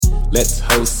Let's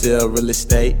wholesale real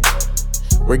estate.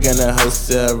 We're gonna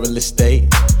wholesale real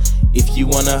estate. If you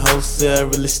wanna wholesale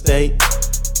real estate,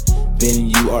 then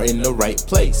you are in the right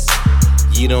place.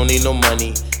 You don't need no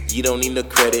money, you don't need no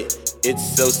credit.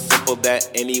 It's so simple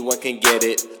that anyone can get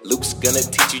it. Luke's gonna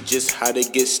teach you just how to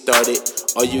get started.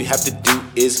 All you have to do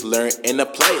is learn and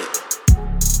apply it.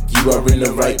 You are in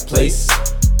the right place.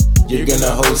 You're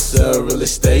gonna wholesale real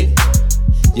estate.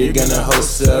 You're gonna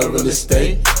wholesale real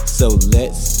estate. So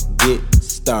let's get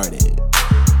started.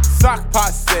 Sock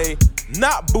passe,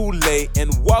 not boule,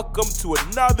 and welcome to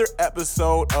another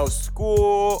episode of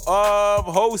School of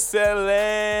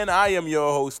Wholesaling. I am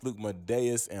your host, Luke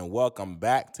Madeus, and welcome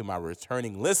back to my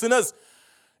returning listeners.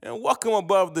 And welcome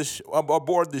aboard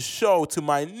the show to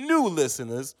my new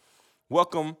listeners.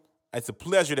 Welcome. It's a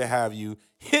pleasure to have you.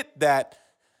 Hit that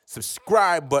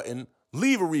subscribe button.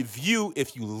 Leave a review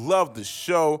if you love the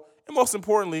show. And most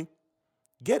importantly,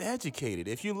 get educated.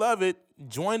 If you love it,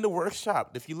 join the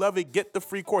workshop. If you love it, get the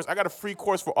free course. I got a free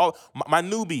course for all my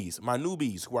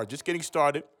newbies who are just getting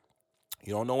started.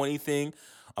 You don't know anything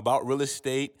about real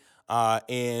estate,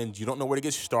 and you don't know where to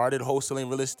get started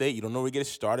wholesaling real estate. You don't know where to get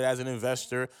started as an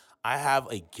investor. I have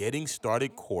a getting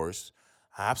started course,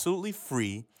 absolutely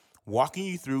free, walking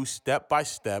you through step by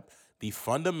step the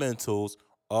fundamentals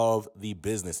of the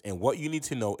business and what you need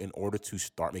to know in order to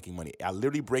start making money. I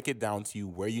literally break it down to you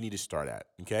where you need to start at,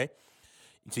 okay?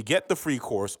 To get the free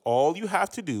course, all you have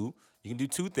to do, you can do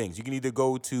two things. You can either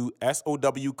go to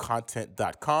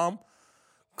sowcontent.com,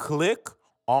 click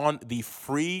on the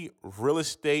free real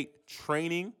estate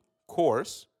training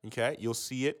course, okay? You'll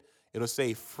see it. It'll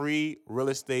say free real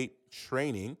estate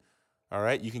training, all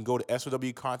right? You can go to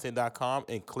sowcontent.com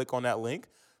and click on that link,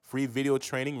 free video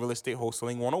training, real estate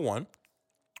wholesaling 101.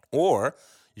 Or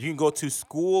you can go to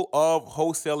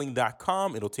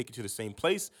schoolofwholesaling.com. It'll take you to the same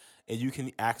place, and you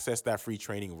can access that free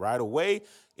training right away.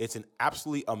 It's an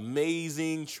absolutely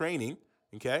amazing training,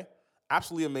 okay?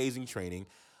 Absolutely amazing training.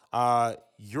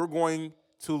 You're going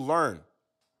to learn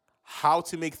how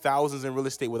to make thousands in real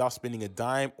estate without spending a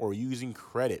dime or using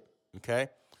credit, okay?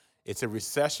 It's a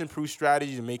recession-proof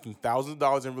strategy to making thousands of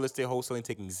dollars in real estate wholesaling,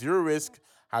 taking zero risk,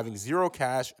 having zero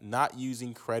cash, not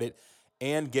using credit,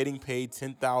 and getting paid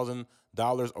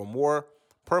 $10,000 or more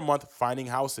per month finding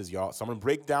houses, y'all. So I'm going to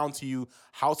break down to you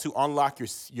how to unlock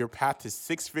your path to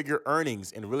six-figure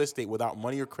earnings in real estate without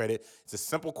money or credit. It's a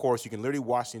simple course. You can literally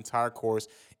watch the entire course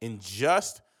in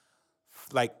just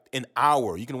like an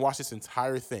hour. You can watch this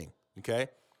entire thing, okay?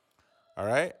 All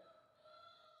right?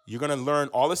 You're going to learn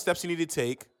all the steps you need to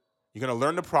take. You're going to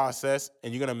learn the process,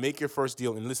 and you're going to make your first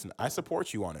deal. And listen, I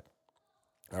support you on it,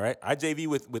 all right? I JV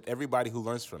with everybody who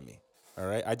learns from me. All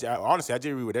right. Honestly, I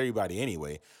JV with everybody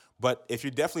anyway. But if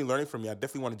you're definitely learning from me, I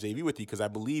definitely want to JV with you because I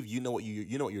believe you know what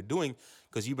you're doing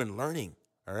because you've been learning.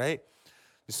 All right.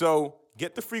 So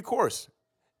get the free course.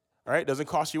 All right. Doesn't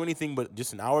cost you anything but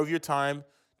just an hour of your time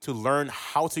to learn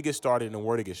how to get started and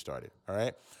where to get started. All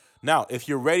right. Now, if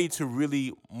you're ready to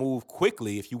really move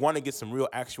quickly, if you want to get some real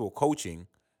actual coaching,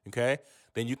 okay,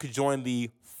 then you could join the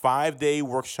 5-day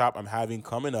workshop I'm having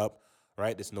coming up.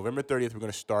 Right, this November 30th, we're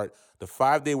going to start the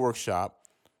 5-day workshop,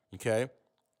 okay?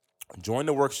 Join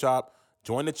the workshop,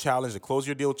 join the challenge, the Close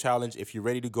Your Deal Challenge, if you're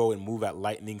ready to go and move at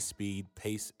lightning speed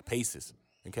paces,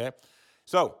 okay?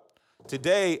 So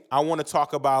today, I want to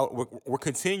talk about, we're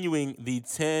continuing the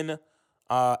 10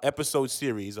 episode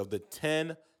series of the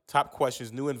 10 top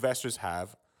questions new investors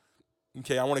have,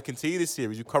 okay? I want to continue this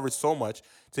series. We've covered so much.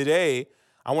 Today,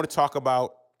 I want to talk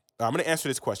about, I'm going to answer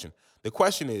this question. The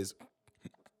question is,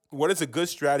 what is a good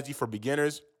strategy for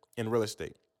beginners in real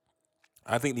estate?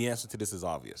 I think the answer to this is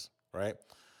obvious, right?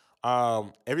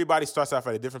 Everybody starts off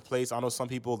at a different place. I know some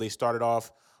people, they started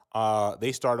off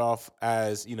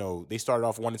as, they started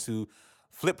off wanting to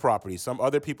flip properties. Some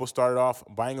other people started off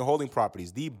buying and holding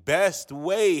properties. The best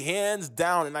way, hands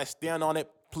down, and I stand on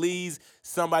it, please,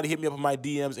 somebody hit me up in my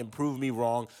DMs and prove me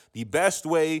wrong. The best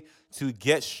way to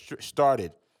get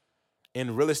started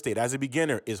in real estate as a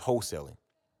beginner is wholesaling.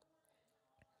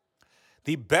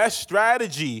 The best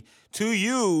strategy to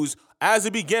use as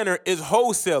a beginner is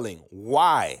wholesaling.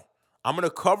 Why? I'm going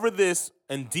to cover this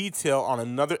in detail on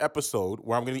another episode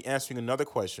where I'm going to be answering another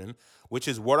question, which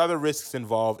is what are the risks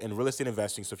involved in real estate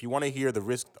investing? So if you want to hear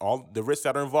all the risks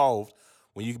that are involved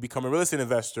when you become a real estate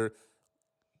investor,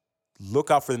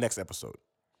 look out for the next episode.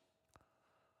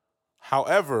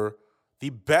 However,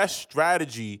 the best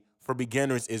strategy for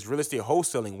beginners is real estate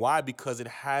wholesaling. Why? Because it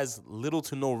has little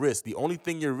to no risk. The only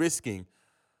thing you're risking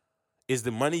is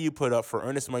the money you put up for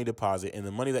earnest money deposit and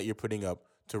the money that you're putting up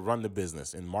to run the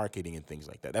business and marketing and things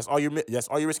like that. That's all you're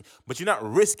risking. But you're not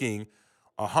risking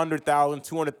 $100,000,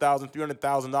 $200,000,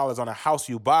 $300,000 on a house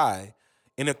you buy,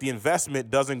 and if the investment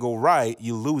doesn't go right,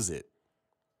 you lose it.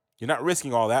 You're not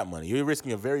risking all that money. You're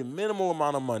risking a very minimal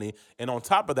amount of money. And on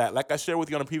top of that, like I shared with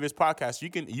you on a previous podcast,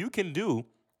 you can do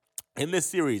in this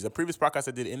series, a previous podcast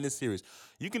I did in this series,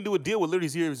 you can do a deal with literally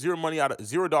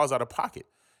 $0 out of pocket.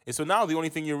 And so now the only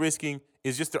thing you're risking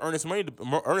is just the earnest money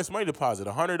deposit,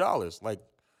 $100. Like,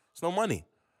 it's no money,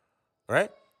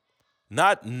 right?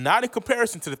 Not in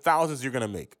comparison to the thousands you're gonna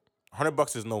make.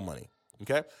 $100 is no money.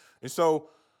 Okay, and so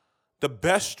the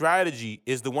best strategy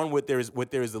is the one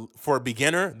for a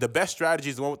beginner. The best strategy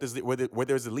is the one where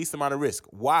there's the least amount of risk.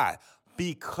 Why?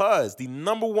 Because the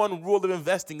number one rule of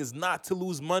investing is not to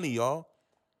lose money, y'all.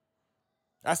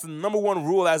 That's the number one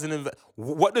rule as an investor.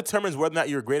 What determines whether or not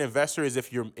you're a great investor is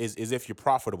if you're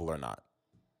profitable or not.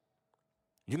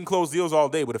 You can close deals all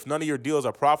day, but if none of your deals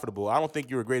are profitable, I don't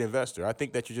think you're a great investor. I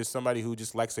think that you're just somebody who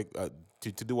just likes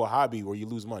to do a hobby where you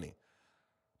lose money.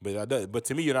 But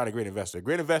to me, you're not a great investor. A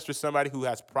great investor is somebody who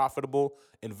has profitable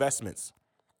investments.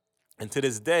 And to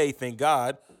this day, thank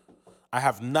God, I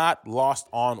have not lost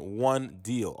on one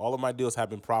deal. All of my deals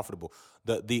have been profitable.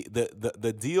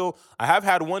 The deal, I have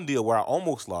had one deal where I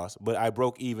almost lost, but I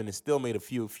broke even and still made a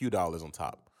few dollars on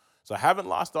top. So I haven't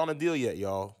lost on a deal yet,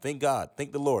 y'all. Thank God.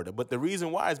 Thank the Lord. But the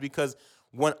reason why is because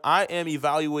when I am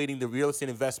evaluating the real estate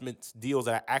investment deals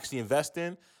that I actually invest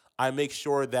in, I make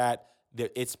sure that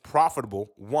it's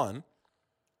profitable, one,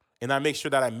 and I make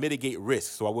sure that I mitigate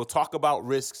risks. So I will talk about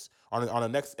risks on the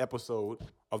next episode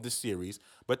of this series.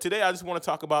 But today I just want to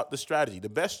talk about the strategy. The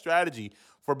best strategy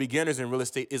for beginners in real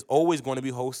estate is always going to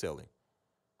be wholesaling.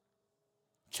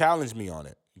 Challenge me on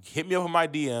it. Hit me up on my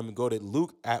DM. Go to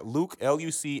Luke at Luke,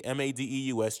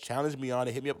 LUCMADEUS. Challenge me on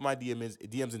it. Hit me up on my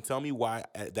DMs and tell me why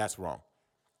that's wrong.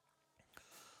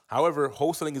 However,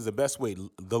 wholesaling is the best way.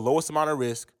 The lowest amount of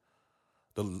risk,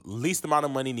 the least amount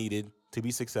of money needed to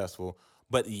be successful,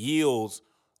 but yields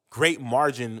great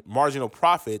marginal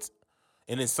profits.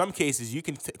 And in some cases, you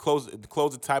can close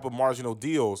the type of marginal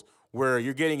deals where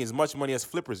you're getting as much money as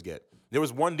flippers get. There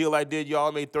was one deal I did, y'all,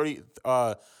 I made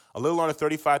a little under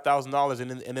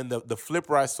 $35,000, and then the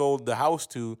flipper I sold the house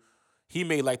to, he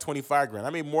made like $25,000. I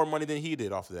made more money than he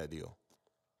did off of that deal,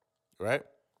 right?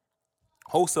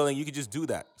 Wholesaling, you could just do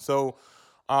that. So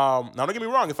now don't get me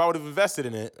wrong, if I would have invested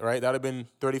in it, right, that would have been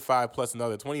 35 plus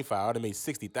another 25. I would have made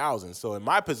 60,000. So in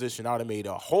my position, I would have made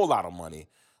a whole lot of money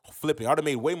flipping. I would have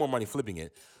made way more money flipping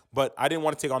it, but I didn't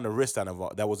want to take on the risk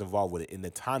that was involved with it and the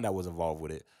time that was involved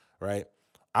with it, right?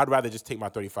 I'd rather just take my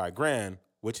 $35,000,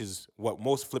 which is what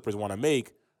most flippers want to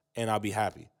make, and I'll be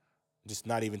happy. Just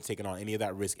not even taking on any of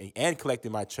that risk and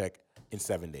collecting my check in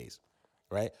 7 days,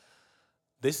 right?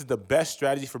 This is the best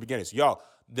strategy for beginners. Y'all,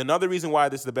 another reason why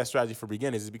this is the best strategy for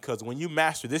beginners is because when you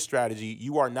master this strategy,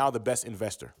 you are now the best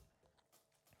investor.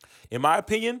 In my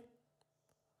opinion,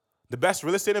 the best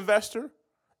real estate investor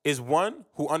is one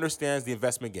who understands the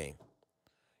investment game.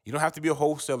 You don't have to be a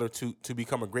wholesaler to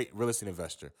become a great real estate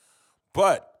investor.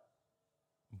 But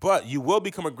you will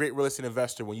become a great real estate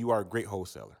investor when you are a great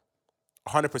wholesaler,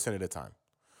 100% of the time.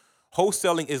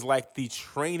 Wholesaling is like the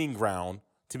training ground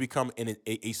to become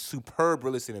a superb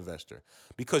real estate investor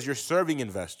because you're serving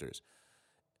investors.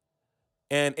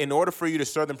 And in order for you to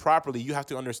serve them properly, you have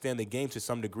to understand the game to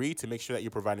some degree to make sure that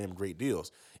you're providing them great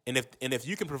deals. And if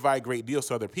you can provide great deals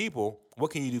to other people,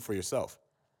 what can you do for yourself?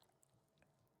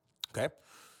 Okay?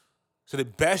 So the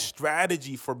best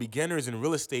strategy for beginners in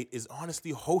real estate is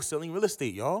honestly wholesaling real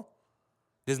estate, y'all.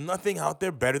 There's nothing out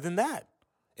there better than that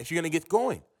if you're going to get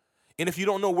going. And if you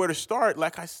don't know where to start,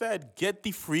 like I said, get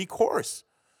the free course.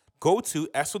 Go to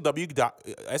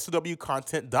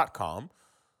SOWcontent.com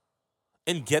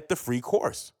and get the free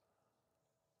course.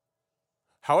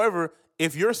 However,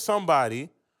 if you're somebody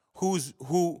who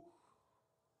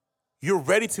you're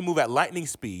ready to move at lightning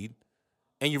speed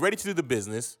and you're ready to do the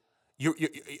business,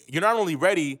 you're not only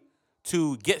ready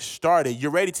to get started,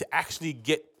 you're ready to actually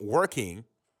get working,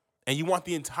 and you want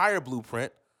the entire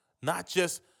blueprint, not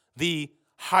just the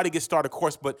how to get started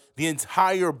course, but the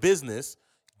entire business,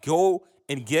 go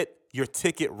and get your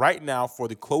ticket right now for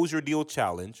the Close Your Deal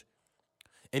Challenge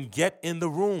and get in the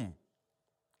room.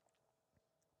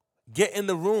 Get in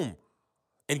the room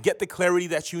and get the clarity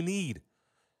that you need.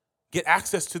 Get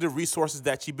access to the resources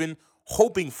that you've been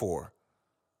hoping for.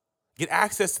 Get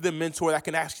access to the mentor that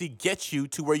can actually get you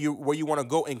to where you want to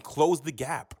go and close the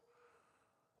gap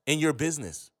in your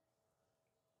business.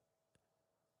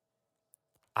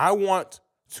 I want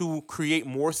to create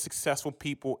more successful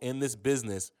people in this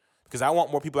business because I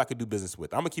want more people I could do business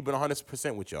with. I'm going to keep it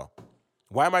 100% with y'all.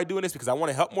 Why am I doing this? Because I want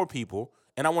to help more people,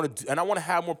 and I want to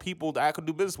have more people that I could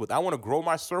do business with. I want to grow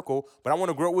my circle, but I want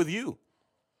to grow it with you.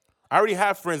 I already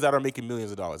have friends that are making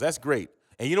millions of dollars. That's great.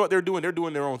 And you know what they're doing? They're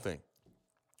doing their own thing.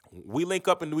 We link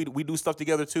up and we do stuff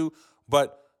together too,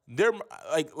 but they're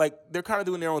like they're kind of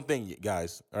doing their own thing,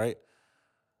 guys, all right?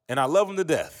 And I love them to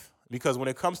death because when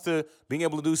it comes to being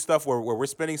able to do stuff where we're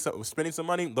spending some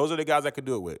money, those are the guys I could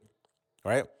do it with,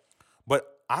 right? But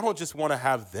I don't just want to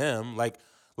have them. Like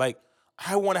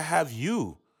I want to have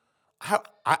you.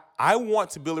 I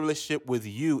want to build a relationship with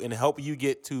you and help you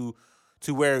get to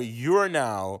where you're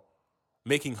now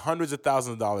making hundreds of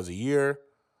thousands of dollars a year,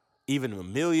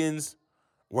 even millions,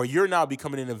 where you're now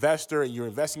becoming an investor and you're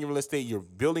investing in real estate, you're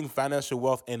building financial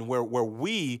wealth, and where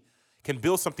we can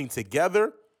build something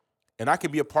together, and I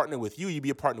can be a partner with you, you be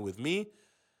a partner with me,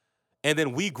 and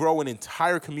then we grow an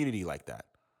entire community like that,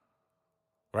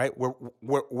 right?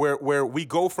 Where we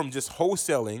go from just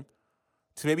wholesaling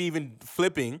to maybe even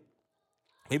flipping,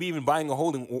 maybe even buying a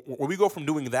holding, where we go from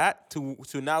doing that to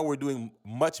now we're doing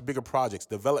much bigger projects,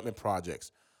 development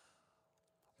projects,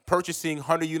 purchasing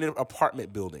 100-unit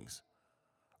apartment buildings,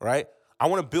 right? I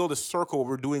want to build a circle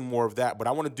where we're doing more of that, but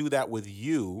I want to do that with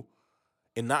you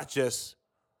and not just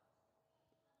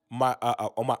my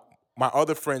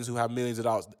other friends who have millions of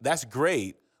dollars. That's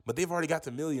great, but they've already got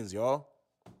the millions, y'all.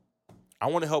 I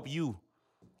want to help you.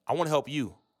 I want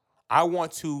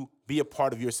to be a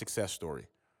part of your success story.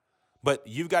 But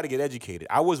you've got to get educated.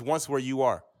 I was once where you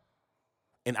are,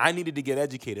 and I needed to get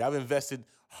educated. I've invested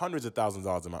hundreds of thousands of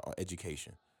dollars in my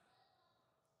education,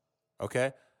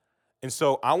 okay? And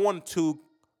so I want to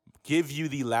give you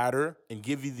the ladder and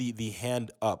give you the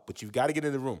hand up, but you've got to get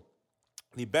in the room.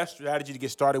 The best strategy to get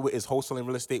started with is wholesaling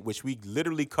real estate, which we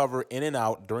literally cover in and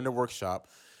out during the workshop.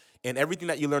 And everything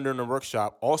that you learn during the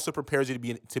workshop also prepares you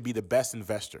to be the best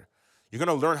investor. You're going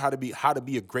to learn how to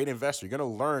be a great investor. You're going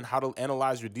to learn how to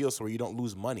analyze your deals so where you don't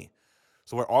lose money,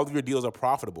 so where all of your deals are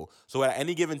profitable. So at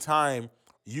any given time,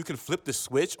 you can flip the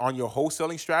switch on your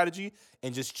wholesaling strategy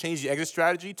and just change the exit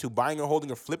strategy to buying or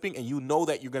holding or flipping, and you know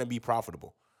that you're going to be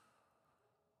profitable.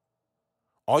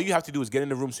 All you have to do is get in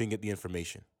the room so you can get the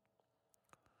information.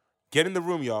 Get in the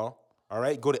room, y'all. All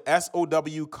right? Go to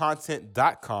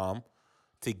sowcontent.com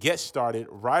to get started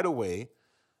right away,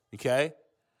 okay?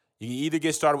 You can either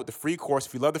get started with the free course.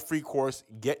 If you love the free course,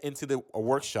 get into the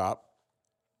workshop,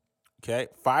 okay?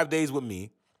 5 days with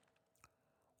me,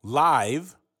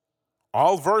 live,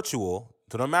 all virtual,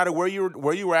 so no matter where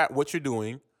you're at, what you're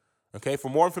doing, okay? For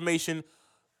more information,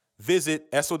 visit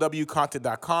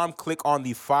sowcontent.com, click on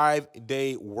the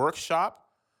 5-day workshop,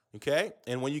 okay?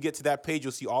 And when you get to that page,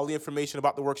 you'll see all the information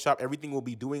about the workshop, everything we'll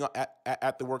be doing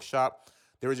at the workshop.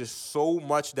 There is just so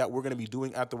much that we're going to be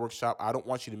doing at the workshop. I don't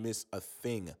want you to miss a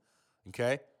thing,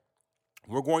 okay?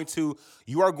 You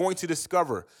are going to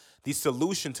discover the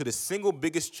solution to the single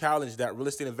biggest challenge that real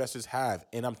estate investors have.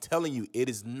 And I'm telling you, it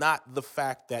is not the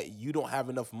fact that you don't have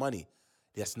enough money.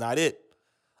 That's not it.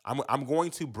 I'm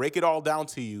going to break it all down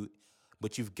to you,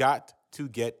 but you've got to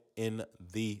get in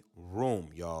the room,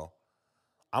 y'all.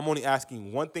 I'm only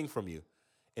asking one thing from you,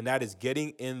 and that is getting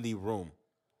in the room.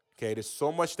 Okay, there's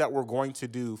so much that we're going to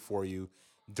do for you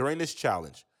during this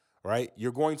challenge, right?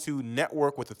 You're going to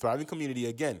network with a thriving community.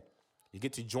 Again, you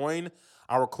get to join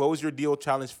our Close Your Deal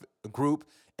Challenge group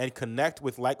and connect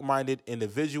with like-minded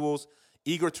individuals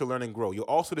eager to learn and grow. You'll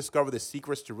also discover the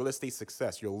secrets to real estate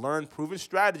success. You'll learn proven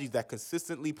strategies that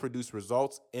consistently produce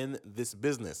results in this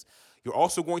business. You're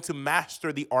also going to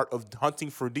master the art of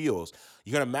hunting for deals.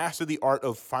 You're going to master the art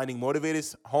of finding motivated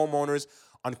homeowners,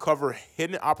 uncover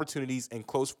hidden opportunities, and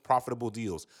close profitable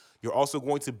deals. You're also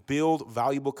going to build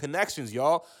valuable connections,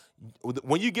 y'all.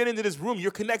 When you get into this room,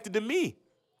 you're connected to me.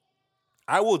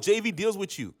 I will JV deals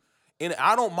with you. And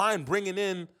I don't mind bringing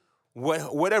in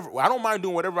whatever. I don't mind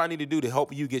doing whatever I need to do to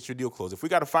help you get your deal closed. If we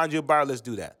got to find you a buyer, let's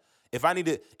do that. If I need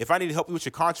to help you with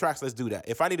your contracts, let's do that.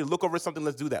 If I need to look over something,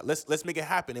 let's do that. Let's make it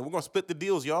happen. And we're going to split the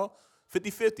deals, y'all.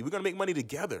 50-50. We're going to make money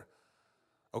together.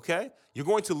 Okay? You're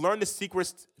going to learn the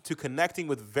secrets to connecting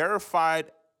with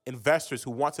verified investors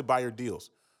who want to buy your deals.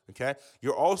 Okay?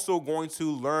 You're also going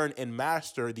to learn and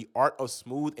master the art of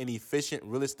smooth and efficient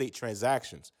real estate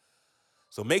transactions.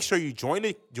 So make sure you join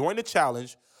the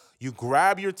challenge, you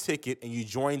grab your ticket, and you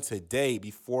join today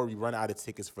before we run out of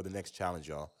tickets for the next challenge,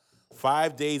 y'all.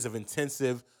 5 days of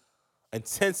intensive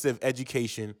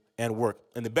education and work.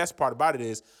 And the best part about it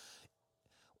is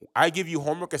I give you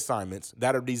homework assignments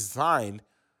that are designed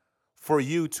for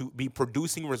you to be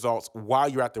producing results while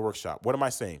you're at the workshop. What am I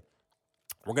saying?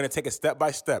 We're going to take it step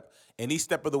by step. And each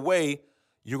step of the way,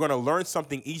 you're going to learn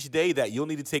something each day that you'll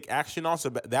need to take action on. So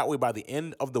that way, by the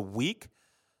end of the week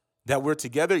that we're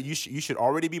together, you should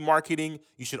already be marketing.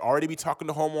 You should already be talking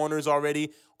to homeowners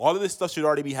already. All of this stuff should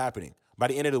already be happening. by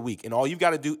the end of the week. And all you've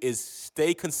got to do is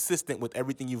stay consistent with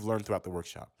everything you've learned throughout the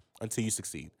workshop until you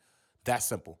succeed. That's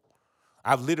simple.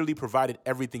 I've literally provided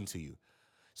everything to you.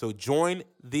 So join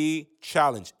the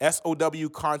challenge,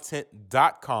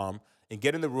 SOWcontent.com, and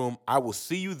get in the room. I will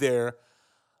see you there.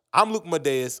 I'm Luke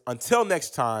Madeus. Until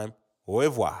next time, au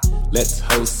revoir. Let's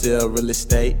wholesale real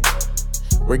estate.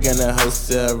 We're gonna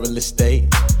wholesale real estate.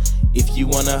 If you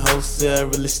wanna wholesale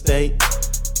real estate,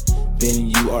 then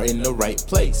you are in the right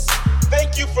place.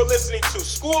 Thank you for listening to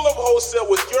School of Wholesale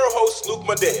with your host, Luke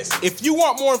Madeus. If you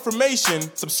want more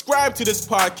information, subscribe to this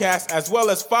podcast as well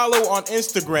as follow on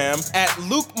Instagram at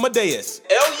Luke Madeus,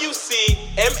 LucMadeus.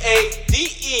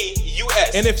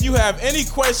 And if you have any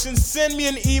questions, send me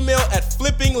an email at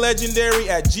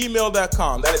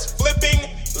flippinglegendary@gmail.com. That is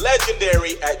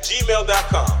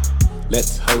flippinglegendary@gmail.com.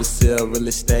 Let's wholesale real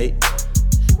estate.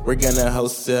 We're gonna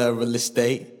wholesale real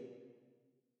estate.